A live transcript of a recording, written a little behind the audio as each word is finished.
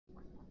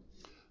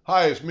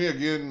Hi, it's me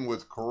again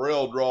with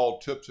Corel Draw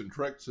tips and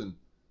tricks, and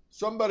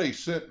somebody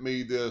sent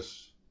me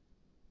this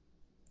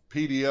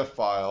PDF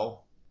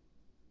file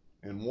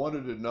and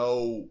wanted to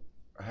know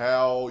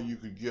how you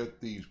could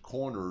get these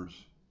corners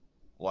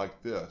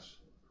like this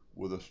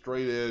with a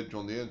straight edge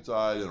on the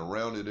inside and a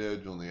rounded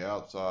edge on the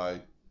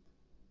outside.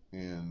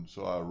 And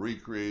so I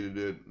recreated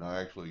it, and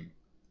I actually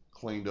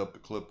cleaned up the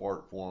clip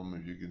art for them.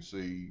 As you can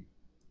see,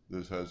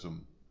 this has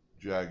some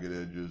jagged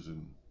edges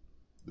and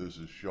this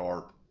is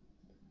sharp,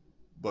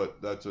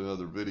 but that's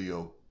another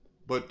video.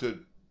 But the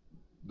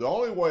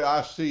only way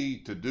I see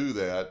to do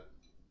that,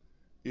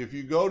 if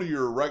you go to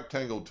your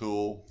rectangle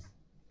tool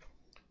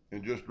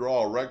and just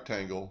draw a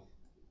rectangle,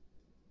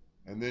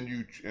 and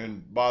then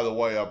and by the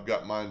way, I've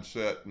got mine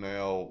set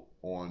now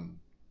on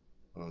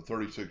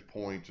 36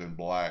 points in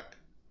black,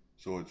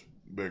 so it's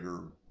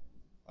bigger.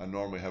 I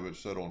normally have it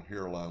set on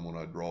hairline when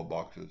I draw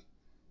boxes.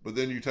 But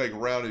then you take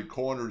rounded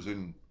corners,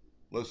 and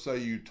let's say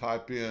you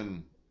type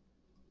in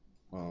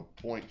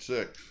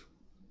 0.6.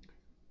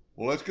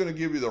 Well, it's going to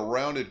give you the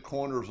rounded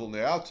corners on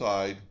the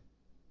outside,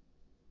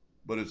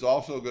 but it's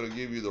also going to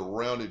give you the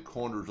rounded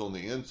corners on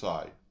the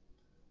inside.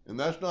 And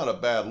that's not a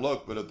bad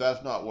look, but if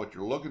that's not what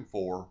you're looking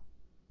for,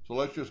 so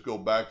let's just go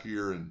back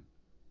here and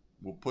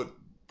we'll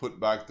put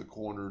back the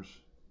corners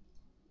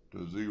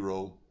to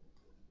 0.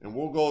 And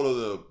we'll go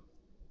to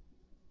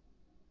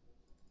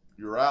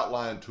your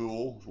outline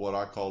tool, is what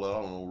I call it.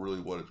 I don't know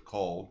really what it's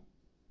called.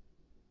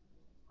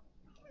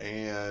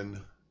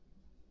 And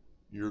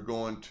you're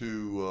going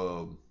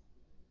to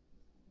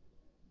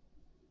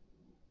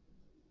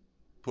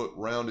put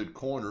rounded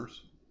corners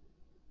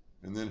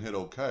and then hit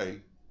OK.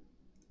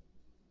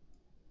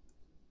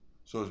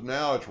 So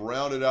now it's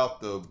rounded out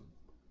the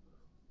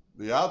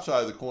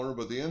outside of the corner,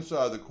 but the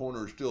inside of the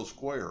corner is still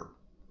square.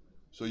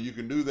 So you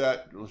can do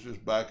that. Let's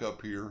just back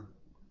up here.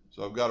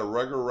 So I've got a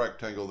regular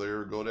rectangle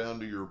there. Go down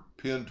to your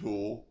pen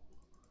tool.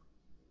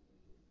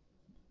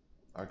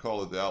 I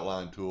call it the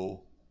outline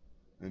tool.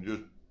 And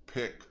just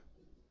pick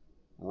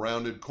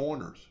rounded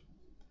corners.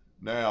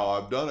 Now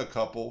I've done a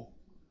couple,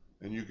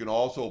 and you can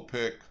also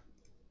pick.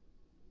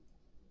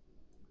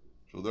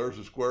 So there's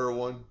a square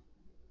one.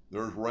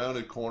 There's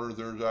rounded corners.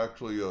 There's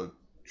actually a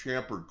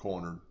chamfered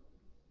corner.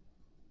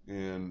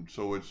 And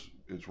so it's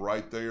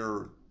right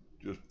there.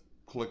 Just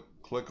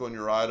click on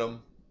your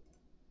item,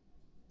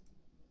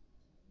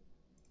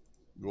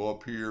 go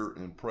up here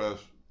and press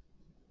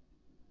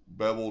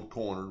beveled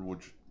corner,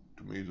 which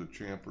to me is a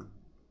chamfered,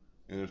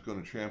 and it's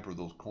going to chamfer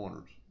those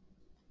corners.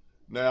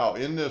 Now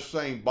in this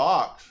same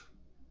box,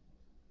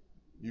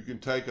 you can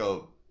take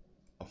a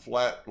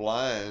flat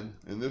line,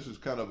 and this is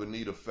kind of a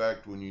neat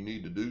effect when you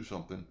need to do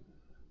something.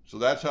 So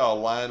that's how a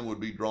line would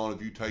be drawn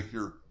if you take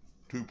your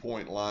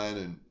 2-point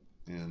line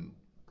and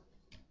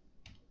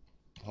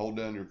hold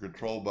down your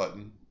control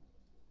button,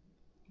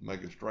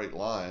 make a straight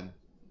line,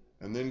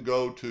 and then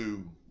go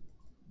to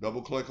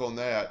double click on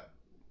that.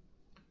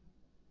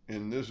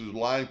 And this is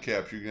line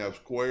caps. You can have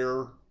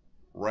square,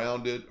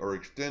 rounded, or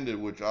extended,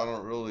 which I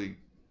don't really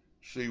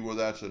see where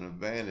that's an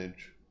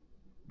advantage.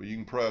 But you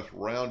can press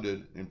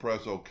rounded and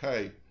press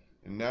OK.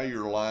 And now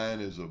your line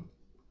is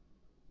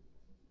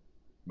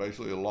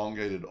basically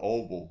elongated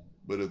oval.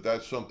 But if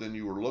that's something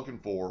you were looking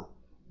for,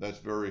 that's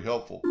very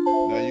helpful.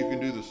 Now you can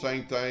do the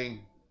same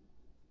thing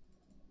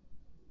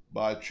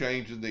by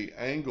changing the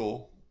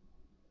angle.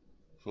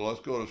 So let's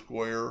go to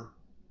square,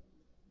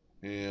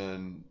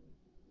 and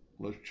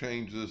let's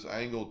change this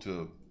angle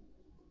to,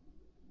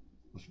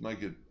 let's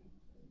make it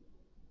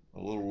a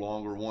little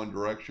longer one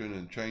direction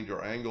and change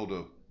our angle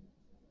to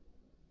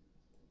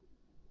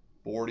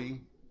 40.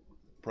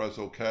 Press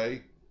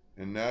OK.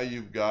 And now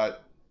you've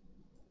got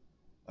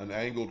an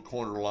angled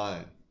corner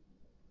line.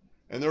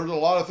 And there's a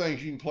lot of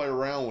things you can play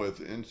around with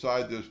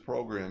inside this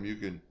program. You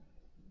can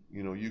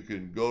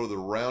go to the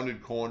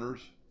rounded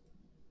corners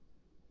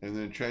and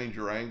then change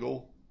your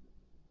angle.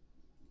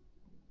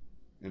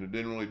 And it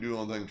didn't really do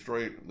anything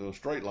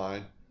straight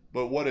line.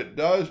 But what it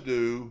does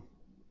do,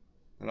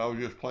 and I was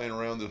just playing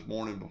around this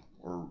morning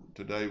or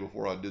today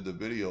before I did the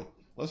video.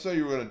 Let's say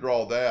you were going to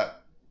draw that.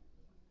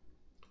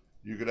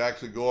 You could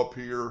actually go up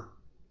here,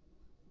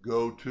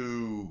 go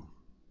to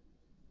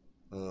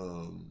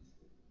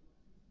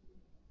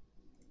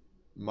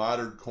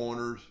mitered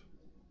corners,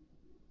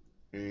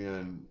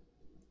 and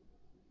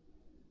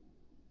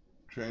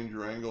change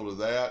your angle to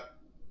that.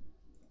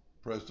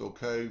 Press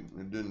OK.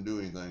 It didn't do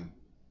anything.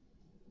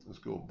 Let's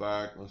go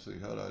back. Let's see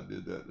how I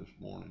did that this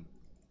morning.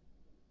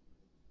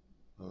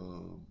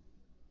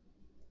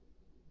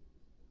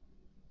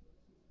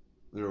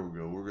 There we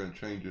go. We're going to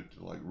change it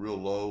to like real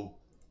low.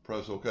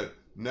 Press OK.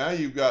 Now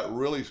you've got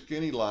really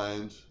skinny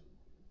lines.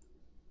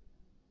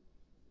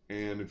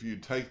 And if you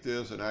take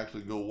this and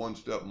actually go one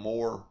step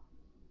more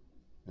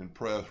and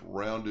press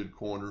rounded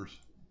corners,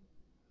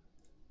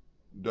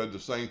 does the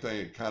same thing.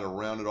 It kind of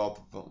rounded off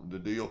the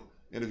deal.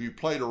 And if you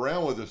played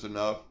around with this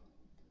enough,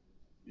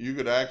 you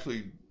could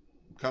actually,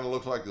 kind of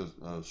looks like a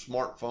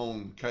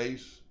smartphone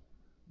case.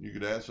 You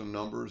could add some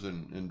numbers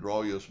and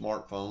draw you a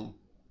smartphone.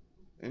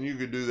 And you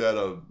could do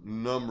that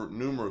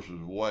numerous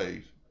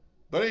ways.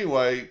 But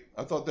anyway,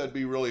 I thought that'd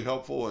be really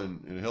helpful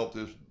and help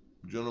this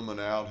gentleman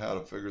out how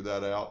to figure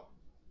that out.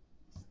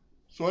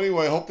 So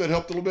anyway, I hope that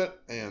helped a little bit,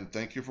 and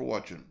thank you for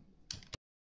watching.